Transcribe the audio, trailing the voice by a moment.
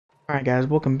Alright guys,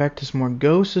 welcome back to some more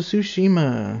Ghost of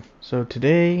Tsushima. So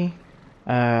today,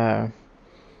 uh,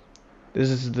 this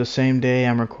is the same day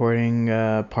I'm recording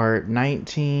part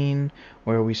 19,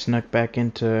 where we snuck back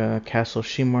into Castle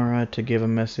Shimura to give a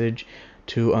message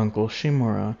to Uncle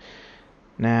Shimura.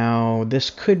 Now, this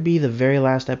could be the very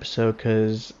last episode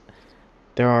because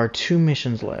there are two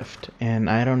missions left, and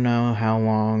I don't know how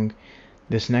long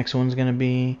this next one's gonna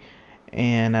be,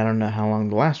 and I don't know how long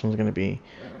the last one's gonna be.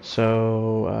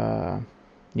 So,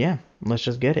 yeah, let's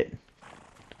just get it.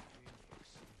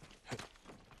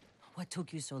 What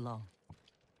took you so long?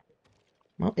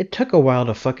 Well, it took a while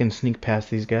to fucking sneak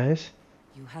past these guys.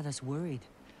 You had us worried.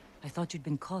 I thought you'd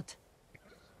been caught.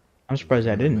 I'm surprised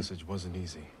I Delivering our didn't. message wasn't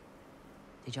easy.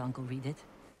 Did your uncle read it?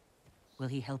 Will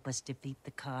he help us defeat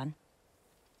the Khan?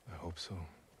 I hope so.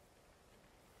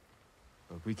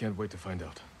 But we can't wait to find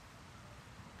out.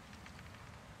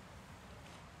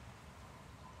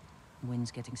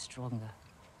 Wind's getting stronger.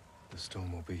 The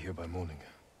storm will be here by morning.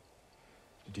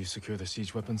 Did you secure the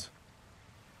siege weapons?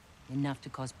 Enough to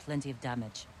cause plenty of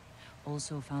damage.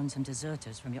 Also found some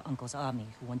deserters from your uncle's army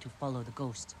who want to follow the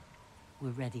ghost. We're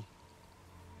ready.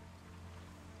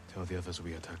 Tell the others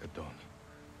we attack at dawn.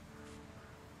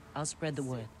 I'll spread the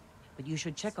word, but you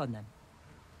should check on them.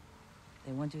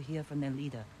 They want to hear from their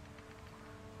leader.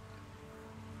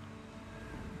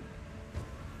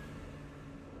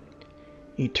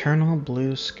 Eternal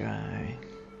blue sky.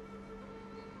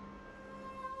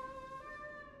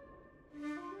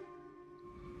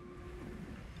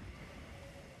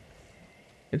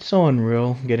 It's so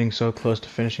unreal getting so close to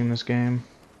finishing this game.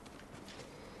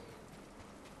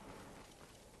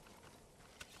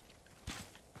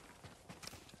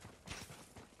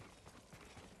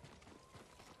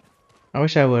 I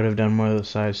wish I would have done more of the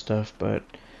side stuff, but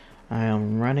I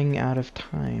am running out of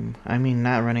time. I mean,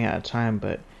 not running out of time,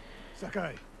 but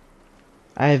Sakai.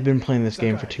 I have been playing this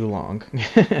game for too long.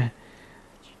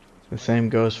 The same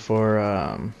goes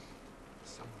for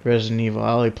Resident Evil.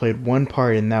 I only played one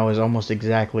part, and that was almost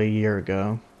exactly a year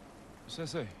ago.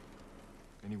 Sensei,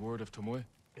 any word of Tomoe?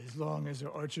 As long as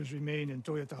our archers remain in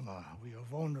Toyotama, we are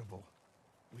vulnerable.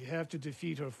 We have to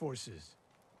defeat her forces.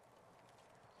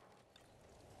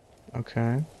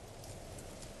 Okay.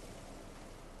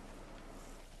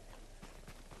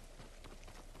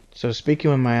 So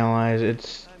speaking with my allies,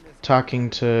 it's talking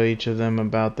to each of them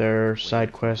about their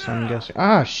side quests, I'm guessing.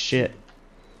 Ah, shit.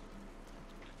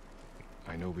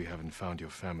 I know we haven't found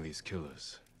your family's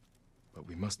killers, but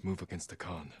we must move against the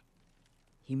Khan.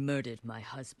 He murdered my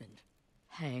husband,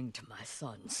 hanged my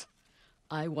sons.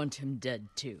 I want him dead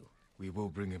too. We will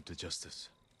bring him to justice,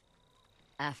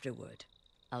 Afterward,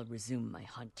 I'll resume my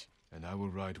hunt. and I will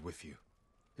ride with you.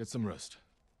 Get some rest.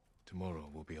 Tomorrow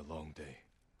will be a long day.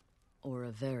 Or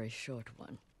a very short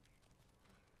one.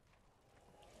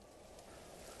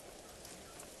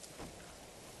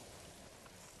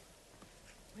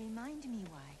 Remind me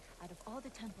why, out of all the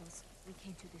temples, we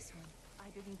came to this one. I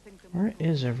didn't think the Where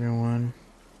is everyone?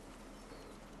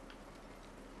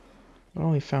 I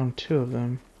only found two of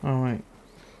them. Oh, wait.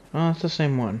 Oh, it's the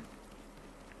same one.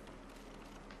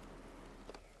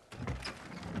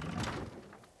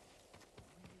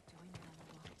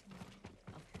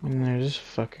 And there's this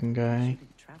fucking guy.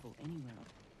 Shouldn't travel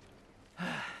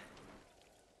anywhere.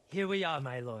 Here we are,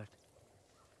 my lord.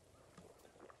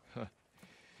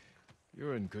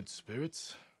 You're in good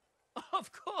spirits.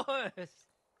 Of course!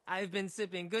 I've been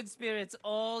sipping good spirits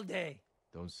all day.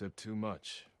 Don't sip too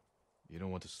much. You don't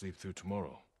want to sleep through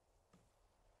tomorrow.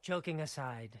 Joking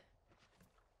aside,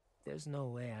 there's no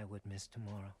way I would miss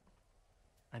tomorrow.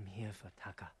 I'm here for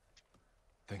Taka.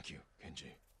 Thank you,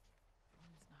 Kenji.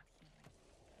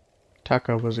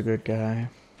 Taka was a good guy.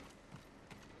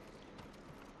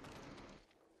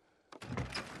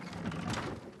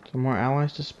 Some more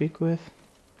allies to speak with?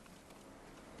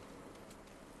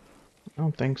 I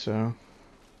don't think so.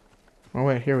 Oh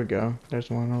wait, here we go. There's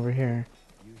one over here.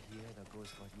 You hear the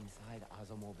ghost was inside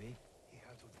Azamo Bay?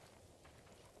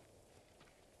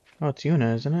 Oh, it's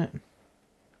Yuna, isn't it?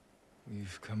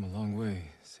 We've come a long way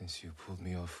since you pulled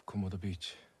me off Komoda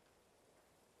Beach.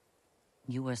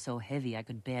 You were so heavy I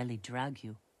could barely drag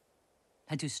you.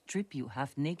 Had to strip you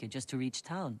half naked just to reach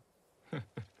town.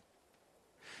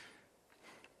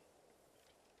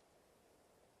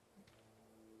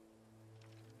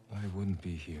 I wouldn't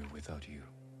be here without you,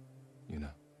 Yuna.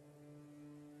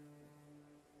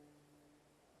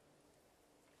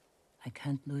 I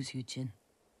can't lose you, Jin.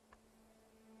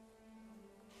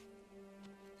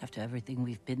 After everything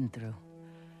we've been through.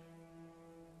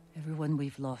 Everyone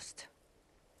we've lost.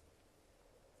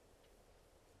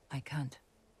 I can't.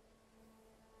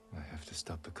 I have to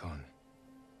stop the Khan.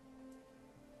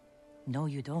 No,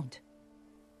 you don't.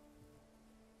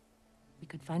 We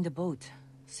could find a boat,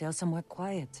 sail somewhere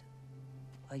quiet,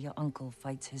 while your uncle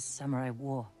fights his samurai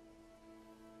war.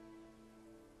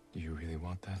 Do you really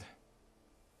want that?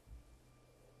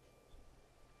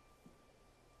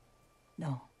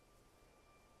 No.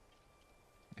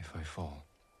 If I fall,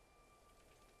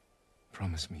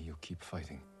 promise me you'll keep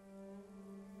fighting.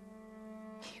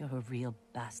 You're a real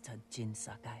bastard, Jin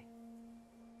Sakai.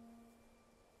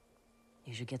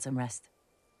 You should get some rest.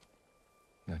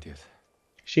 Not yet.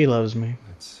 She loves me.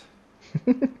 Let's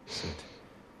sit.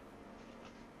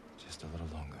 Just a little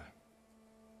longer.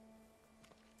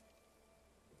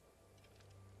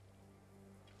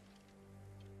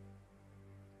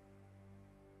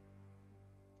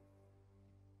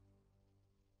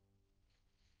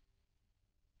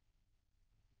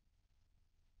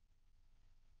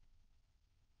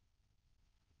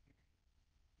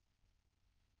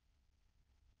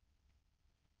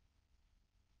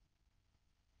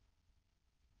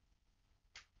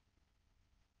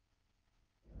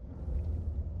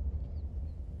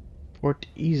 Port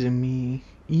Izumi.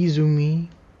 Izumi.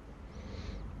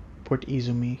 Port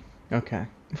Izumi. Okay.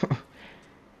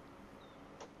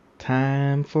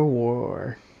 Time for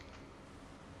war.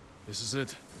 This is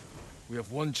it. We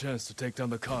have one chance to take down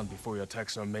the Khan before he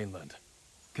attacks our mainland.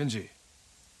 Kenji,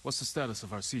 what's the status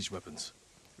of our siege weapons?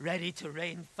 Ready to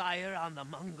rain fire on the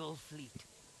Mongol fleet.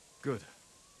 Good.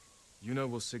 Yuna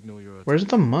will signal your attack. Where's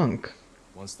the monk?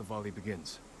 Once the volley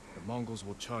begins, the Mongols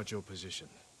will charge your position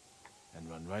and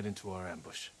run right into our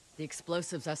ambush. The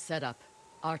explosives are set up.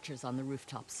 Archers on the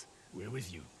rooftops. We're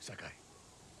with you, Sakai.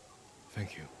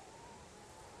 Thank you.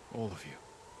 All of you.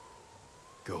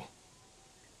 Go.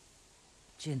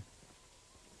 Jin,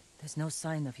 there's no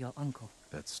sign of your uncle.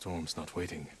 That storm's not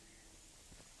waiting.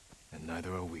 And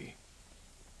neither are we.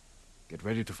 Get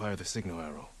ready to fire the signal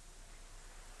arrow.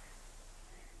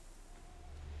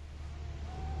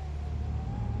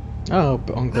 Oh,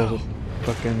 Uncle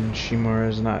fucking Shimura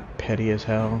is not petty as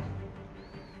hell.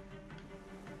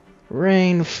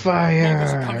 Rain Mongols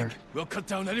are coming. fire! We'll cut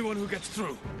down anyone who gets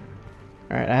through.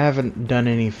 Alright, I haven't done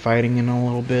any fighting in a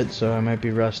little bit, so I might be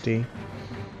rusty.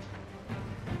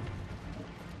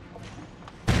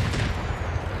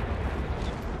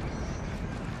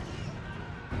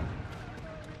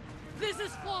 This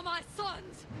is for my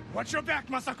sons! Watch your back,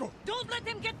 Masako! Don't let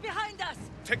them get behind us!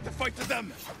 Take the fight to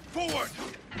them. Forward!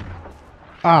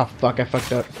 Ah, fuck, I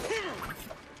fucked up.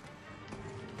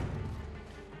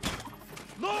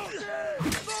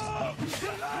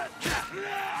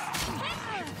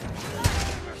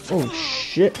 Oh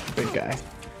shit, big guy.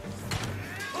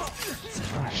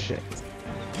 Ah shit.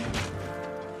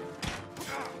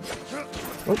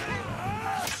 Oh.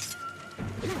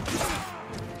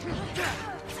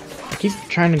 I keep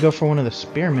trying to go for one of the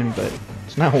spearmen, but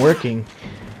it's not working.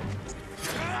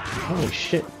 Holy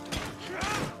shit.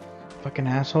 Fucking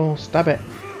asshole, stop it.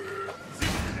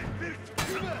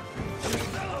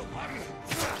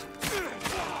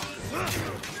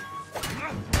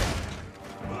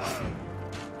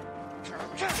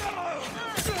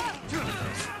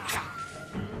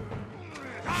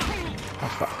 Oh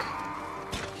fuck.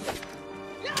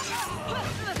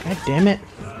 God damn it.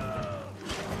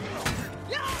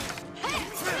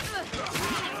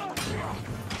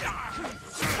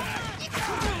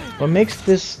 What makes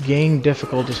this game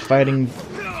difficult is fighting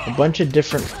a bunch of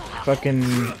different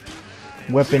fucking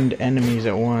weaponed enemies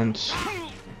at once.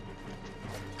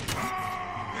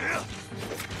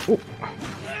 Ooh.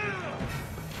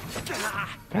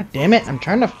 God damn it, I'm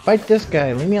trying to fight this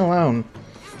guy, leave me alone.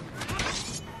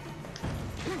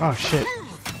 Oh shit.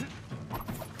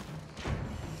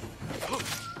 Oh,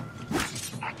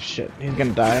 shit, he's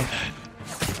gonna die.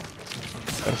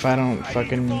 But if I don't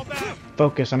fucking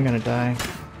focus, I'm gonna die.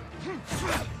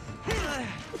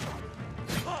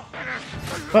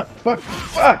 Fuck, fuck,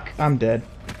 fuck! I'm dead.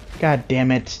 God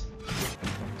damn it.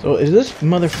 So is this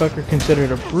motherfucker considered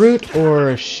a brute or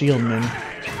a shieldman?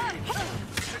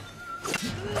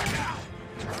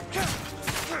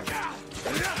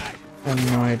 I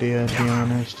have no idea, to be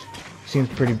honest. Seems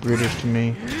pretty brutish to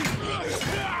me.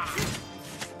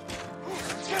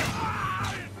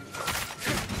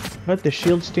 But the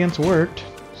shield stance worked,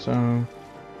 so... I'm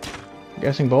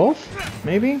guessing both?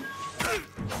 Maybe?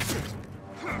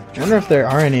 I wonder if there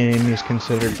are any enemies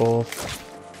considered both.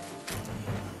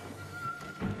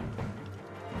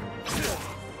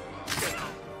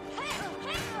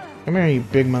 Come here, you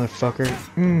big motherfucker.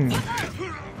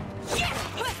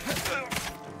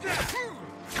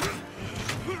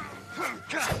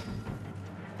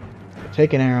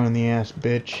 Take an arrow in the ass,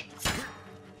 bitch.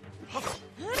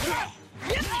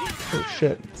 Oh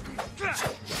shit.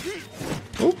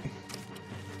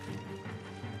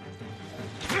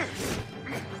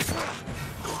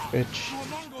 bitch.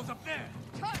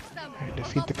 Alright,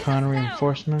 defeat the Khan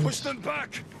reinforcements. Push them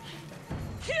back!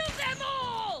 Kill them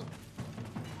all!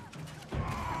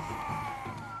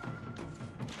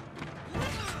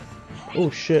 Oh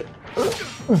shit.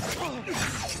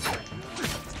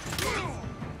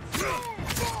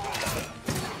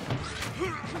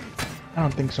 I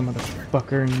don't think some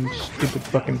motherfucker and stupid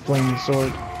fucking flaming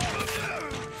sword.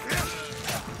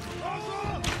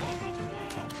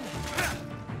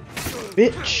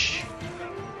 Bitch!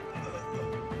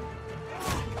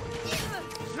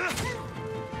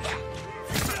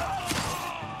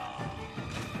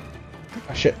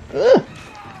 Oh shit. Ugh.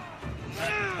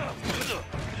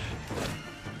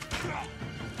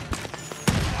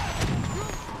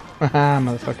 Haha,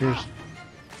 motherfuckers.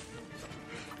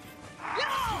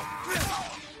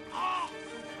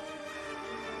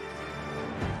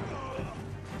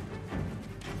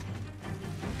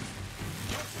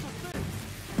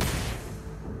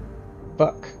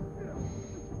 Fuck.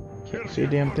 Can't see a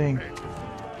damn thing.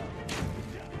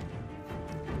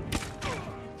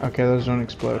 Okay, those don't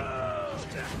explode.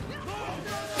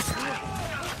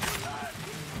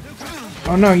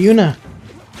 Oh no, Yuna!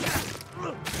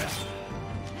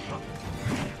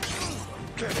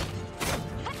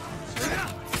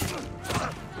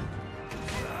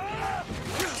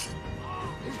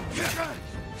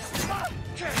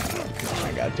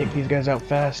 I gotta take these guys out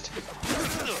fast.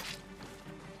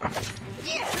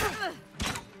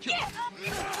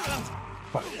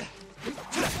 Fuck.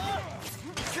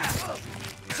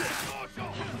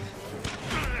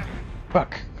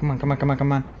 Fuck. Come on, come on, come on,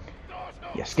 come on.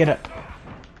 Yes, get up.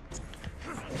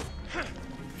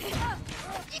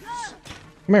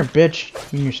 Come here, bitch.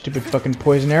 You and your stupid fucking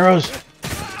poison arrows.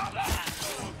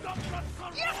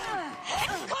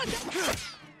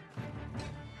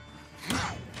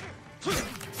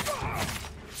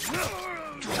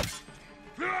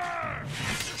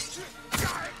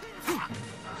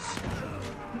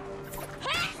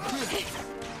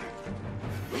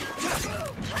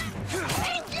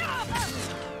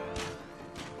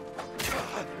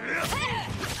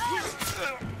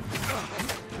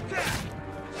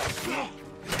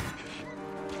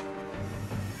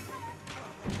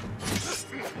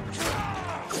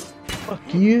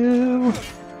 Fuck you.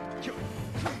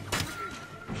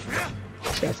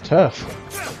 That's tough.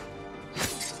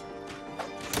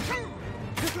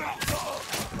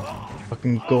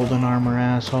 Fucking golden armor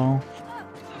asshole.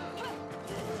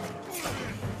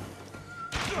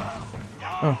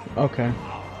 Oh, okay.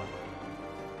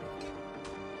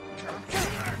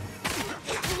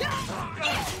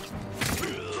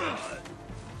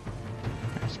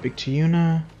 I speak to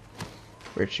Yuna.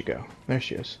 Where'd she go? There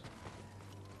she is.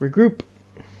 Regroup.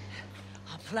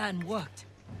 Our plan worked.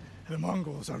 The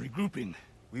Mongols are regrouping.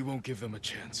 We won't give them a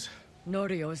chance.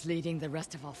 Norio is leading the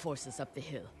rest of our forces up the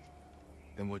hill.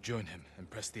 Then we'll join him and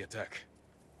press the attack.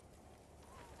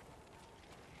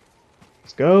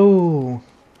 Let's go.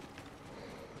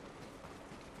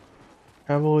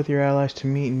 Travel with your allies to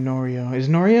meet Norio. Is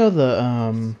Norio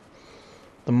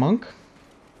the monk?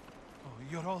 Oh,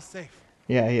 you're all safe.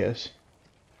 Yeah, he is.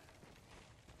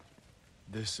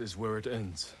 This is where it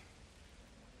ends.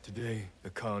 Today, the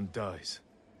Khan dies.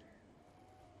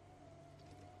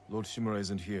 Lord Shimura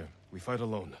isn't here. We fight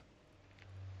alone.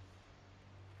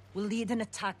 We'll lead an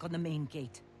attack on the main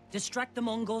gate. Distract the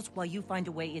Mongols while you find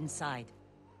a way inside.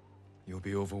 You'll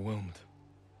be overwhelmed.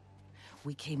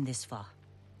 We came this far.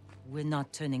 We're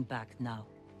not turning back now.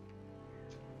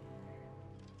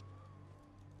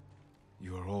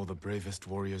 You are all the bravest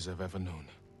warriors I've ever known.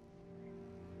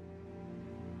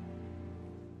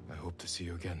 I hope to see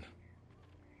you again.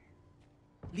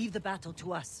 Leave the battle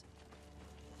to us.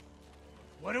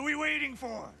 What are we waiting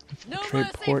for? No Trade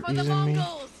mercy Port for the Izumi.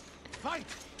 Mongols! Fight!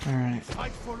 Alright.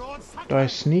 Fight for Lord Sakai! Do I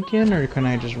sneak in or can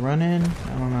I just run in?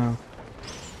 I don't know.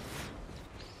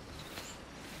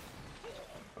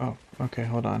 Oh, okay,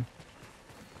 hold on.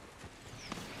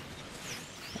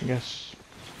 I guess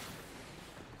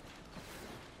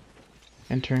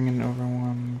entering an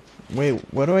overwhelm. Wait,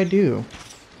 what do I do?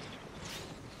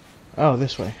 Oh,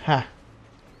 this way. Ha.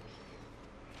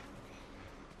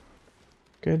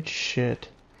 Good shit.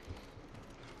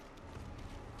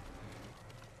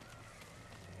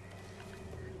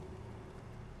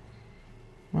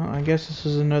 Well, I guess this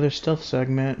is another stealth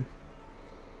segment.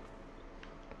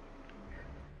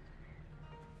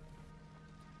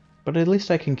 But at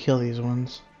least I can kill these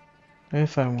ones.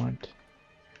 If I want.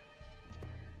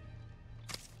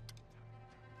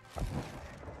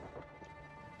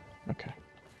 Okay.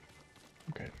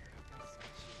 Okay.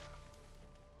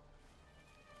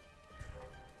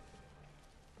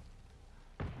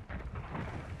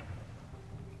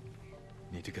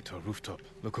 need to get to a rooftop,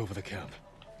 look over the camp,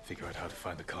 figure out how to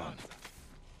find the Khan.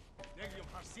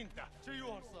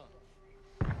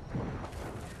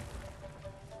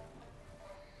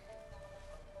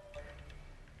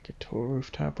 Get to a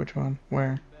rooftop, which one?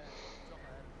 Where?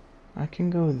 I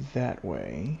can go that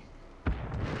way.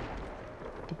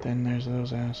 But then there's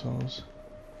those assholes.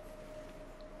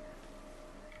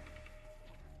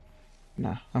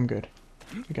 Nah, I'm good.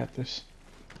 I got this.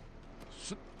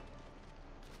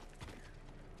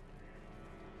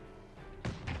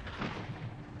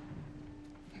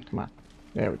 Come on.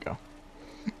 There we go.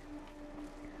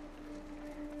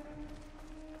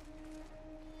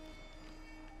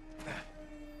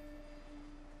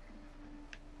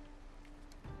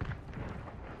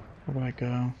 Where do I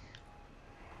go?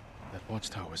 That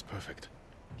watchtower is perfect.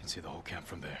 You can see the whole camp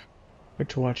from there.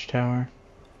 Which watchtower?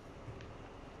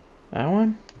 That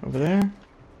one? Over there?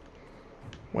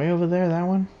 Way over there, that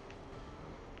one?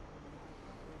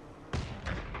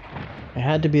 It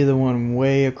had to be the one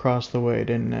way across the way,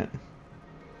 didn't it?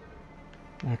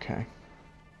 Okay.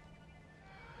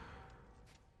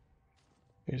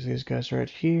 There's these guys right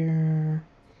here.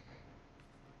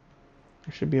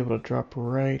 I should be able to drop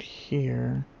right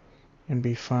here and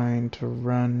be fine to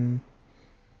run.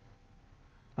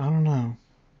 I don't know.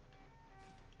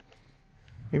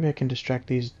 Maybe I can distract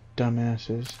these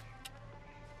dumbasses.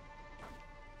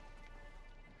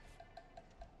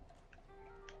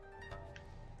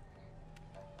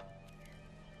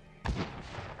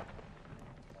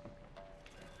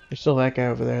 There's still that guy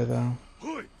over there, though.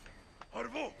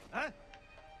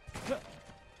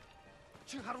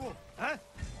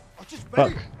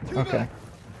 Fuck. Okay.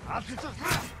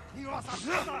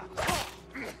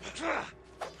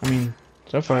 I mean,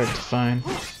 so far it's fine.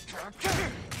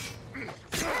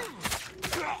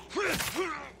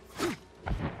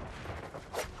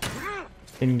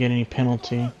 Didn't get any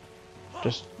penalty.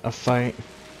 Just a fight.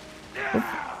 Oop.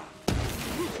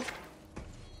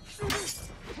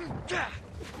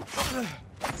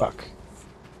 Fuck.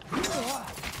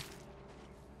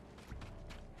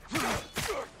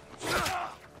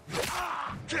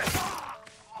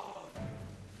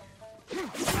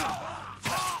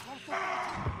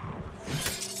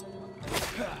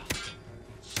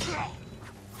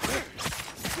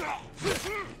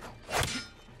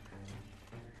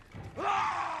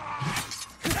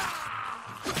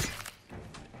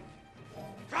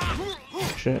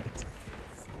 Shit.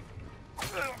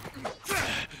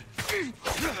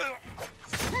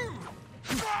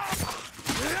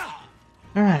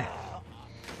 Alright.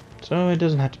 So it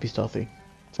doesn't have to be stealthy.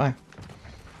 Fine.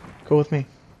 Go with me.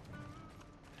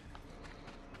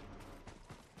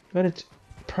 But it's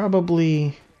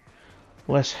probably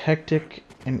less hectic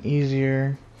and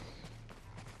easier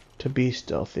to be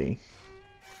stealthy.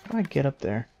 How do I get up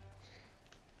there?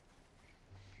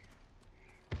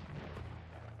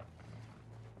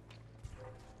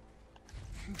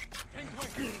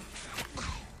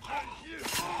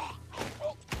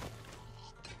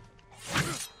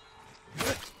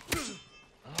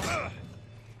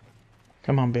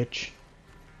 Come on, bitch.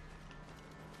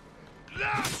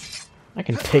 I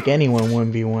can take anyone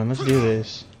 1v1. Let's do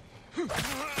this.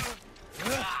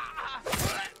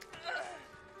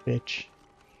 Bitch.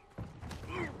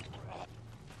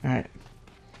 Alright.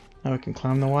 Now we can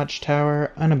climb the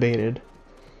watchtower unabated.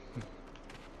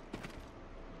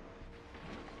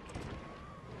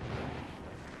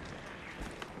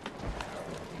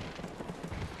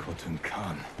 Khotun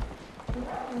Khan.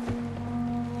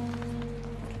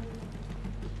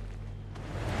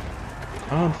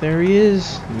 Oh, there he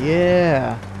is.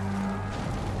 Yeah.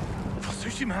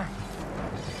 Tsushima.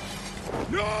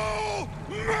 No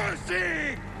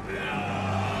mercy.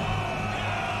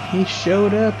 He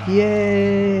showed up.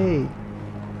 Yay.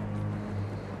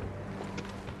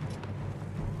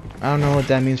 I don't know what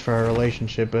that means for our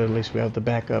relationship, but at least we have the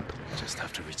backup. Just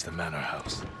have to reach the manor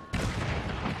house.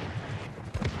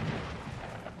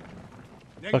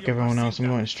 Fuck everyone else. I'm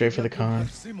going straight for the Khan.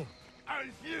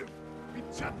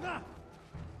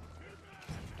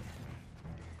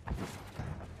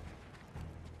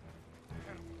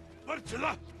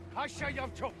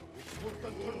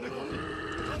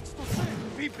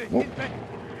 Whoa.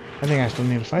 I think I still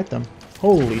need to fight them.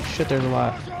 Holy shit, there's a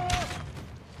lot.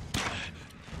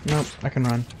 Nope, I can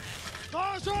run.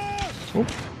 Oop.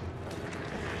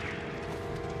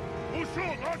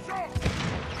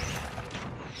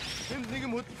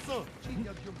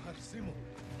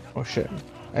 Oh shit,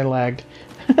 I lagged.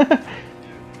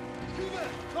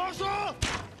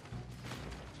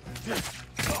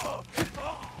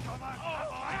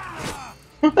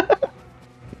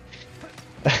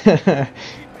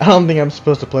 I don't think I'm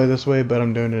supposed to play this way, but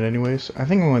I'm doing it anyways. I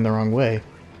think I'm going the wrong way.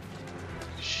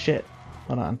 Shit.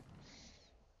 Hold on.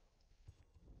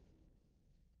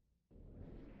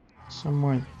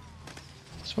 Somewhere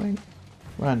this way?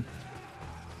 Run.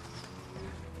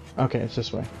 Okay, it's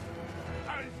this way.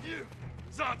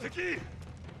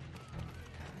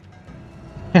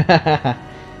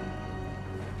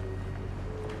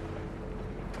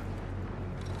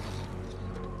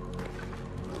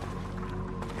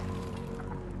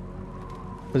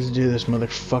 Let's do this,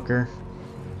 motherfucker.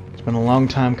 It's been a long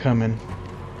time coming.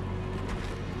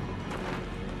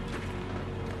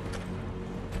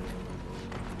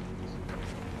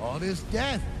 All this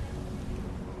death.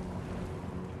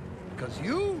 Because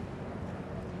you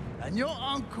and your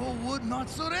uncle would not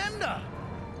surrender.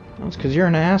 That's because you're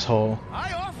an asshole.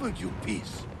 I offered you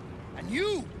peace, and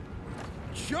you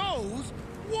chose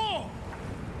war.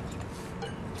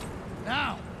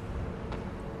 Now,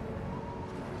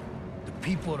 the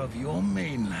people of your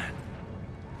mainland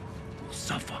will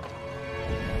suffer.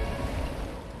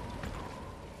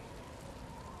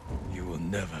 You will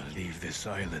never leave this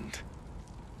island.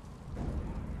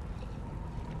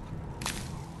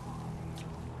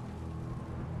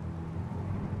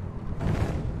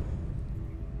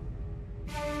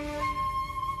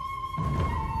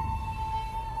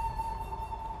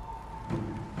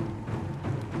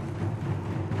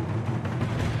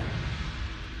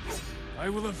 I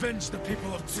will avenge the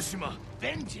people of Tsushima.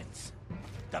 Vengeance,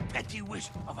 the petty wish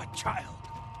of a child.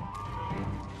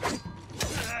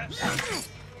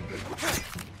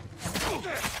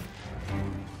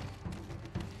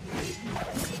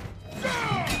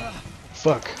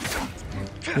 Fuck.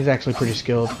 He's actually pretty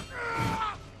skilled.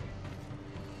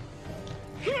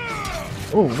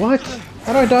 Oh, what?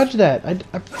 How do I dodge that?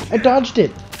 I dodged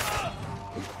it.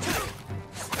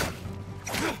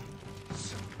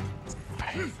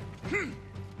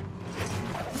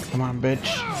 Come on,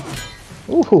 bitch.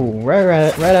 Ooh, right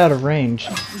out of range.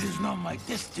 It is not my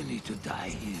destiny to die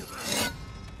here.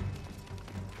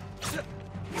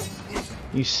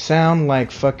 You sound like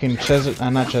fucking not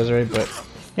Cesare, but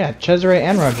yeah, Cesare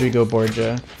and Rodrigo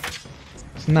Borgia.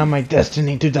 It's not my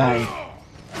destiny to die.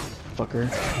 Fucker.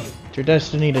 It's your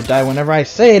destiny to die whenever I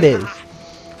say it is.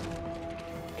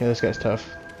 Okay, this guy's tough.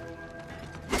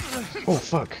 Oh,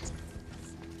 fuck.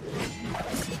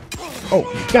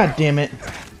 Oh, god damn it.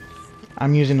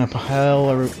 I'm using a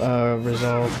hell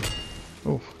resolve.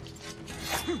 Oh.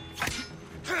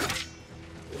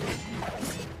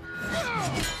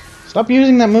 Stop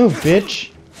using that move, bitch.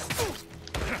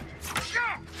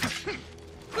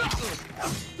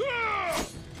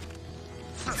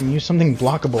 Can use something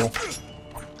blockable.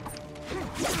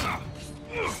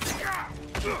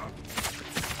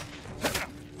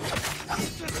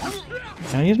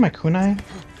 Can I use my kunai?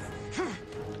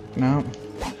 No.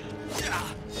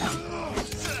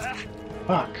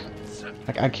 Fuck.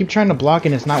 I keep trying to block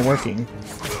and it's not working.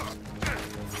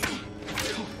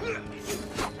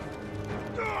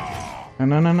 No,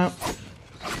 no, no, no.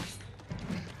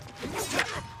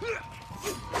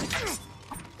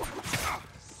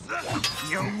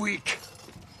 You're weak.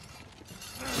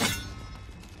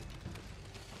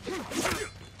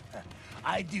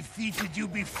 I defeated you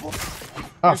before.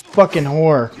 Oh, fucking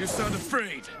whore. You sound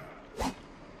afraid.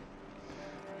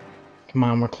 Come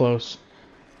on, we're close.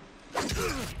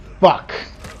 Fuck.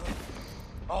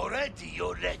 Already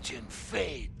your legend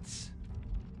fades.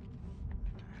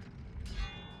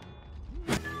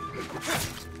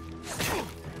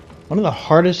 One of the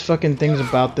hardest fucking things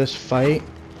about this fight,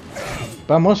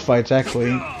 about most fights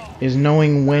actually, is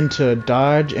knowing when to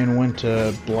dodge and when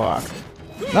to block.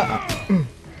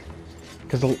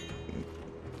 Because a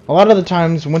lot of the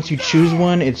times, once you choose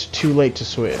one, it's too late to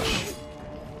switch.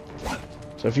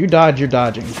 So if you dodge, you're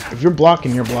dodging. If you're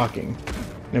blocking, you're blocking.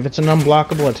 And if it's an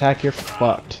unblockable attack, you're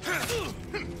fucked.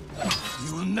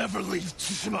 You will never leave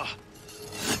Tsushima.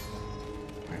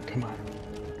 Alright, come on.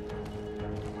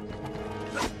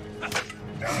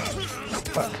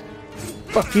 Fuck.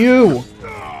 Fuck you!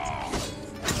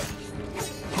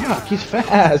 Fuck, he's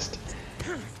fast!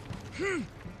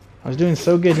 I was doing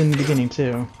so good in the beginning,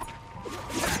 too.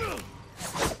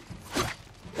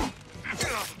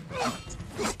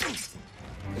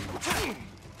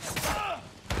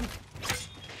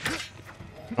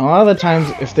 A lot of the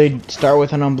times, if they start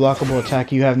with an unblockable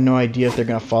attack, you have no idea if they're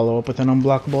gonna follow up with an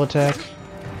unblockable attack.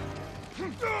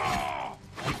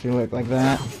 If you look like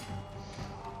that.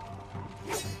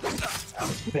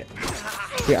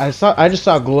 Yeah, I just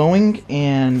saw glowing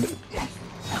and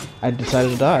I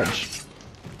decided to dodge.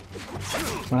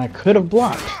 When I could have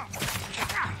blocked.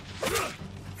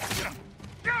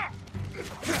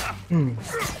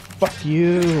 Fuck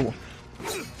you.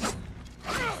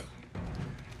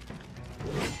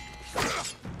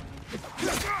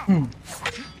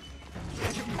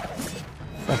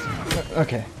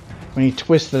 Okay. When you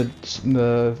twist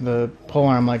the pole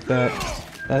arm like that.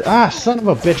 Ah, son of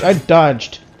a bitch! I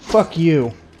dodged. Fuck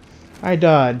you. I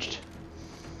dodged.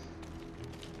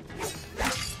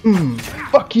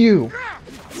 Fuck you,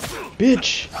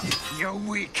 bitch. You're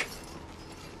weak.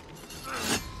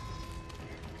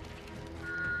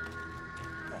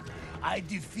 I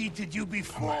defeated you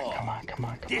before. Come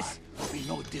on. This will be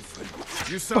no different.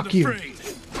 You sound Fuck you. afraid.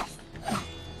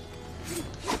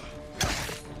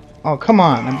 Oh, come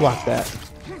on. I blocked that.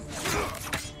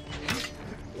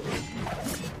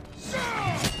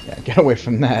 Yeah, get away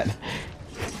from that.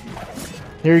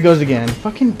 Here he goes again.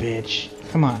 Fucking bitch.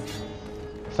 Come on.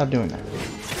 Stop doing that.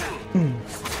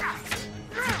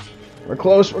 We're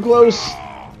close.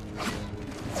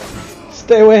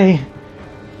 Stay away.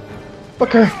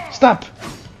 Fucker. Stop.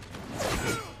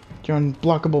 Your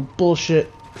unblockable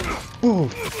bullshit. Ooh.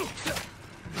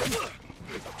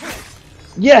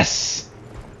 Yes!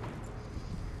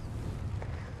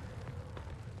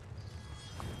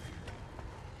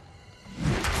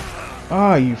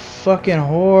 Oh, you fucking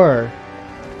whore.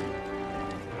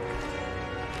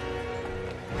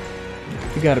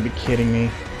 You gotta be kidding me.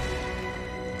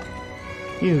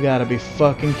 You gotta be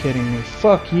fucking kidding me.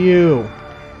 Fuck you.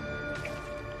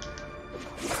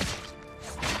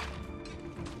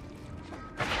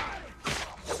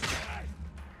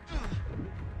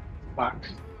 Fuck.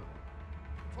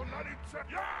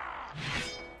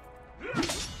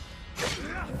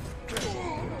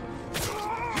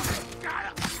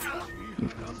 You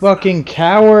fucking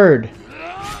coward.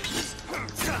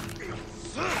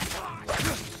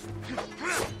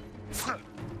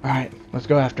 Alright, let's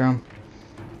go after him.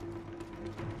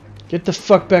 Get the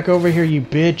fuck back over here, you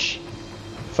bitch.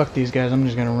 Fuck these guys, I'm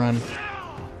just gonna run.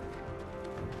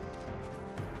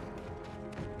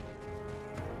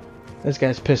 This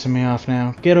guy's pissing me off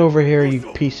now. Get over here,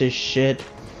 you piece of shit.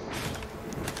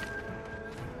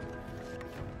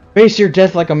 Face your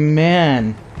death like a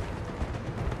man.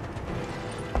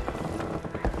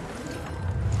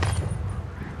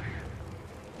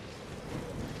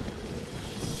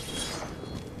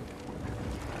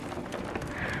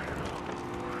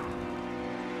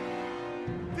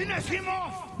 Finish him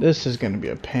off. This is gonna be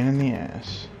a pain in the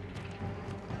ass.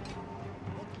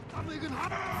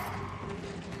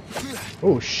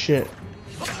 Oh shit.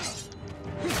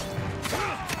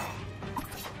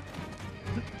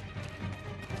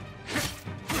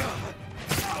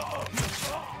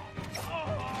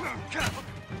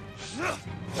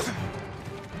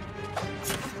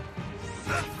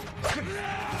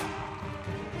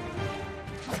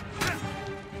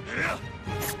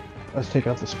 Let's take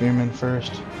out the spearman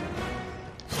first.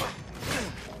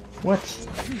 What?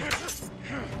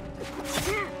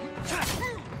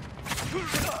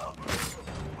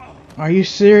 Are you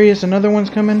serious? Another one's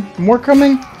coming? More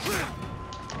coming? Oh,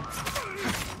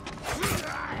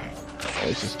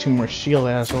 this is two more shield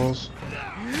assholes.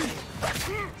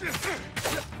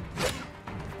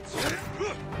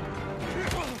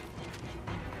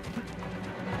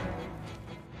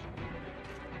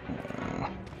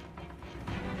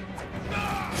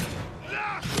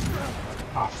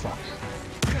 Oh, fuck.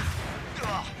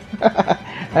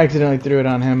 I accidentally threw it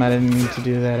on him. I didn't mean to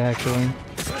do that, actually.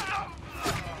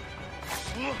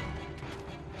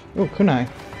 Oh, kunai.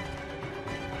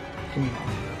 Give me that.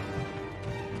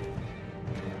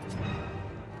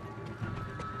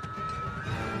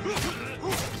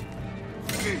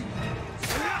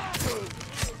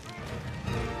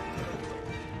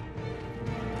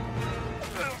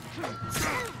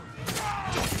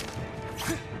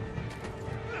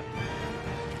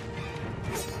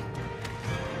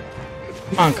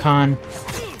 Come on, Khan.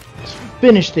 Let's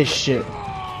finish this shit.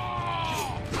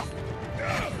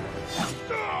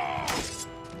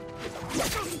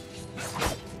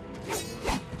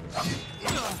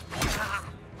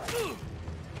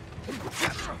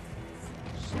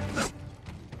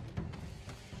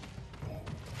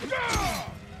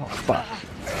 Oh, fuck.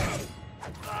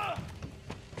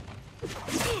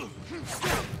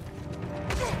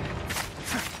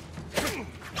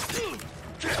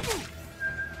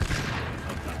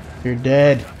 You're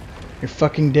dead. You're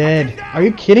fucking dead. Are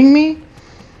you kidding me?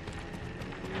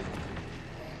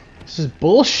 This is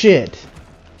bullshit.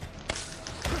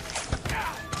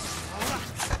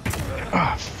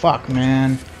 Ah, fuck,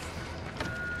 man.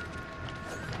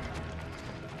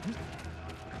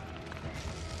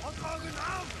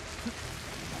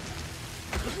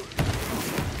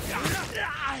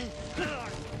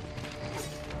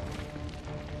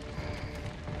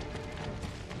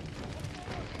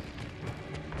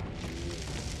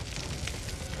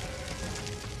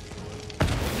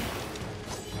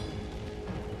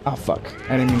 Oh fuck!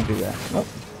 I didn't mean to do that. Nope.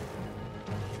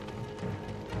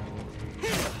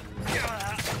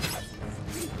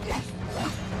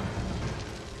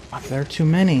 Fuck, there are too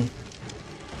many.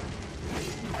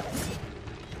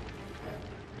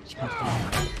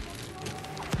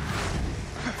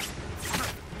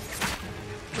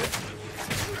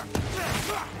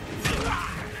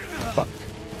 Fuck.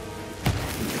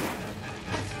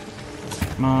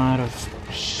 I'm out of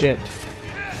shit.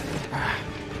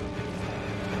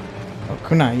 Oh,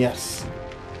 kunai, yes.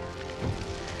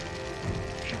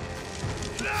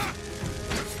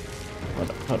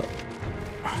 Hold up.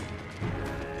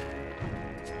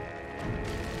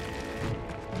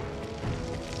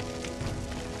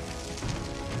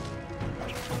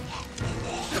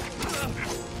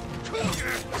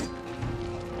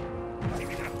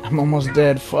 I'm almost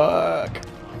dead. Fuck.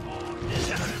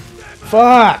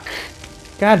 Fuck.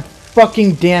 God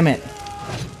fucking damn it.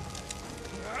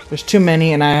 There's too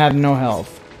many and I have no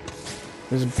health.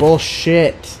 This is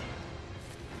bullshit.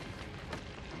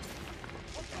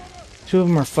 Two of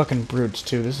them are fucking brutes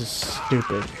too. This is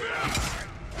stupid.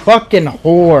 Fucking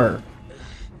whore.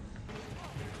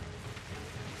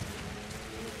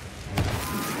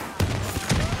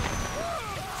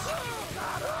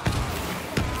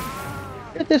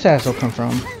 Where did this asshole come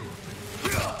from?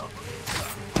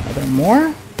 Are there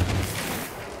more?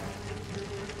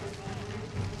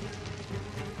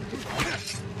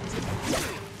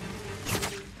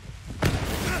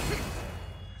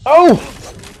 Oh!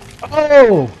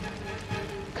 Oh!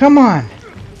 Come on!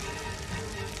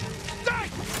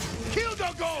 Kill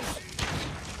the ghost!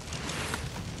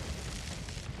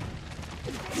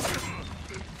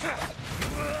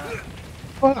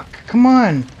 Fuck! Come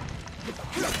on!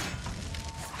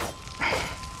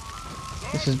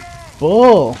 This is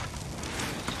bull!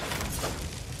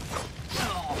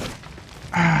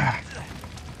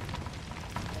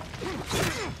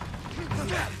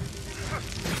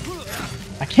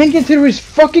 I can't get through his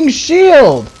fucking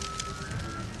shield!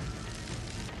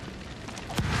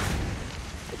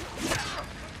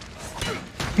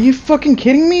 Are you fucking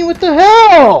kidding me? What the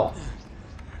hell?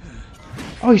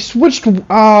 Oh, he switched. Oh,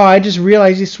 I just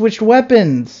realized he switched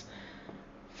weapons.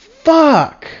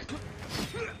 Fuck.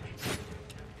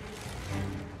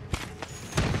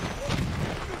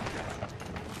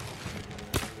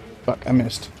 Fuck, I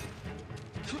missed.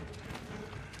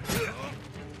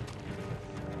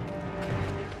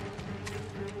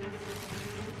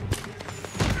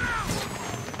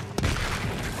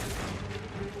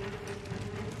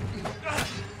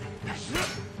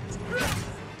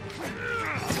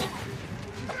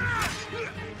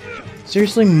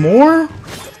 Seriously, more?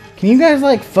 Can you guys,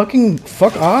 like, fucking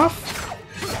fuck off?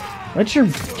 Let your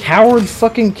coward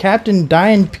fucking captain die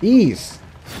in peace.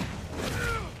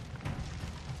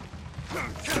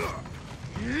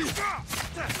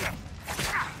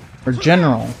 Or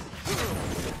general.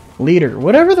 Leader.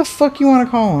 Whatever the fuck you want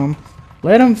to call him.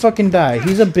 Let him fucking die.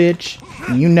 He's a bitch.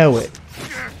 And you know it.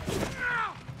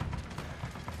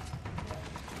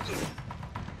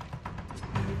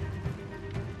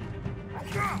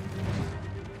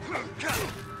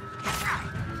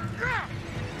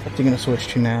 What's he gonna switch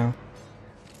to now?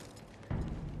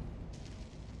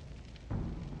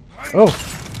 Oh!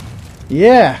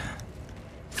 Yeah!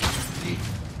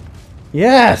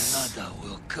 Yes!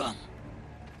 Will come.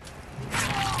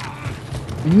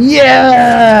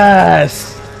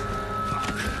 Yes!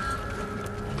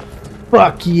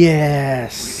 Fuck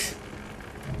yes!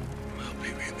 Will be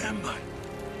remembered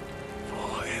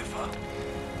forever.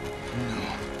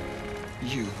 No,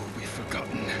 you will be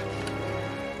forgotten.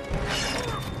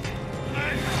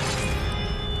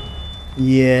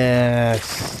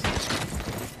 Yes!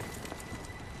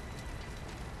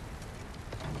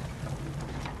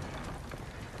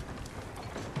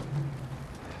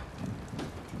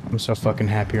 I'm so fucking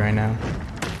happy right now.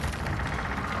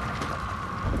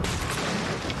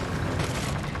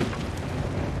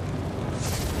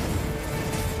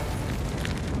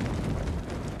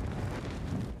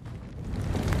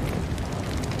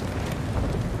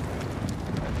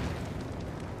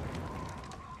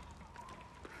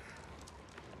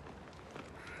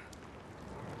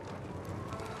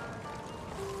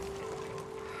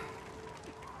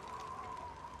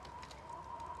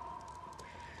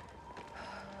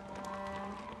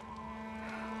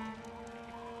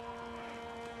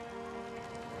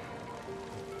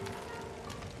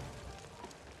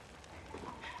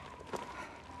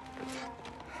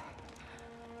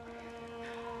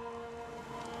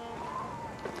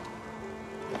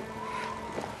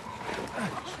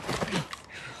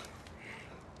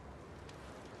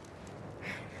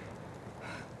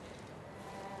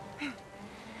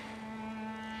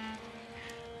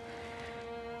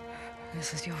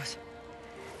 This is yours.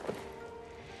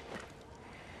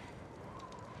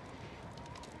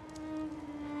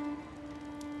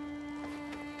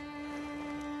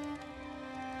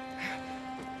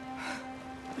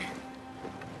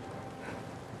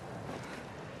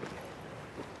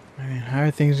 I mean, how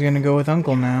are things gonna go with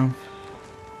Uncle now?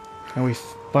 And we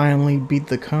finally beat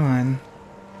the Khan.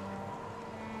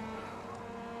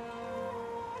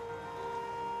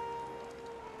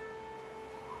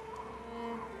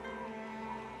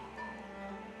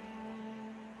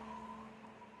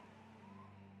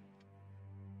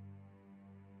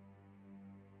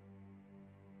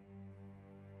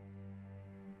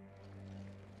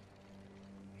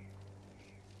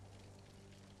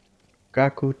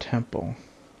 Gaku Temple.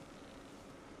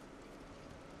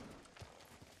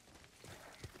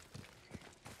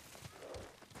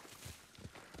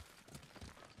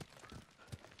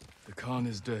 The Khan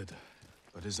is dead,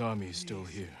 but his army is still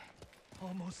here.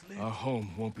 Almost late. Our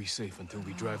home won't be safe until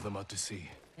we drive them out to sea.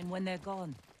 And when they're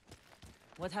gone,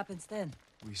 what happens then?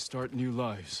 We start new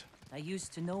lives. I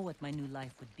used to know what my new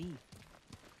life would be.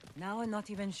 Now I'm not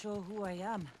even sure who I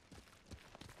am.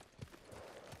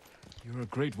 You're a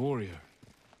great warrior,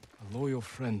 a loyal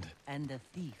friend. And a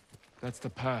thief. That's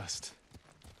the past.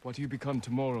 What you become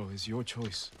tomorrow is your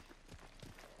choice.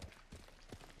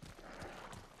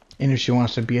 And if she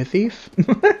wants to be a thief?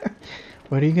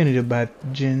 What are you gonna do about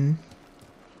Jin?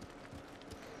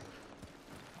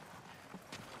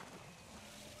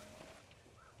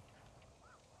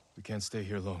 We can't stay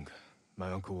here long.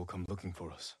 My uncle will come looking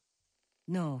for us.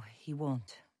 No, he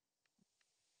won't.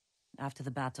 After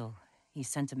the battle, he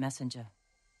sent a messenger.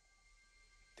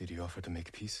 Did he offer to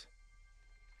make peace?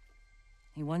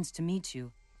 He wants to meet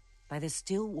you by the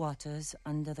still waters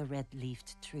under the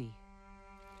red-leafed tree.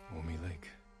 Omi Lake.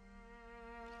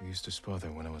 We used to spar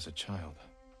there when I was a child.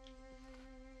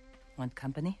 Want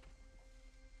company?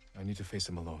 I need to face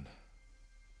him alone.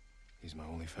 He's my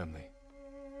only family.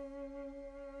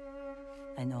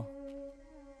 I know.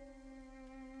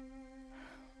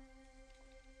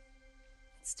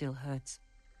 It still hurts,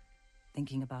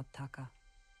 thinking about Taka.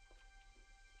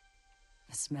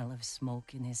 The smell of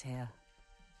smoke in his hair.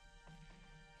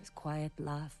 His quiet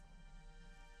laugh.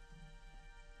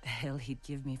 The hell he'd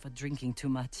give me for drinking too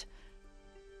much.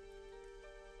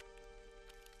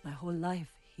 My whole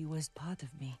life, he was part of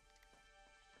me.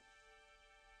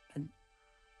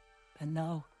 And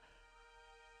now...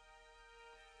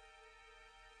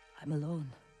 I'm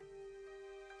alone.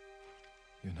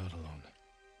 You're not alone.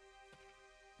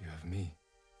 You have me.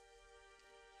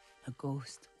 A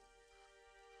ghost.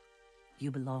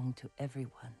 You belong to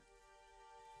everyone.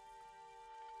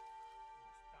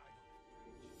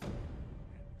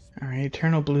 Alright,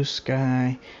 Eternal Blue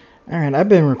Sky. Alright, I've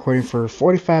been recording for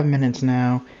 45 minutes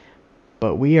now,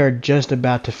 but we are just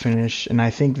about to finish, and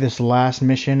I think this last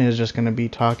mission is just going to be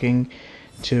talking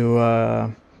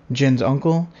to Jin's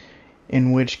uncle,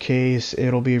 in which case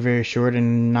it'll be very short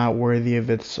and not worthy of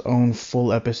its own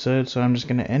full episode, so I'm just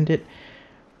going to end it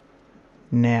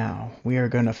now. We are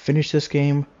going to finish this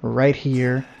game right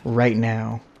here, right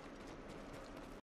now.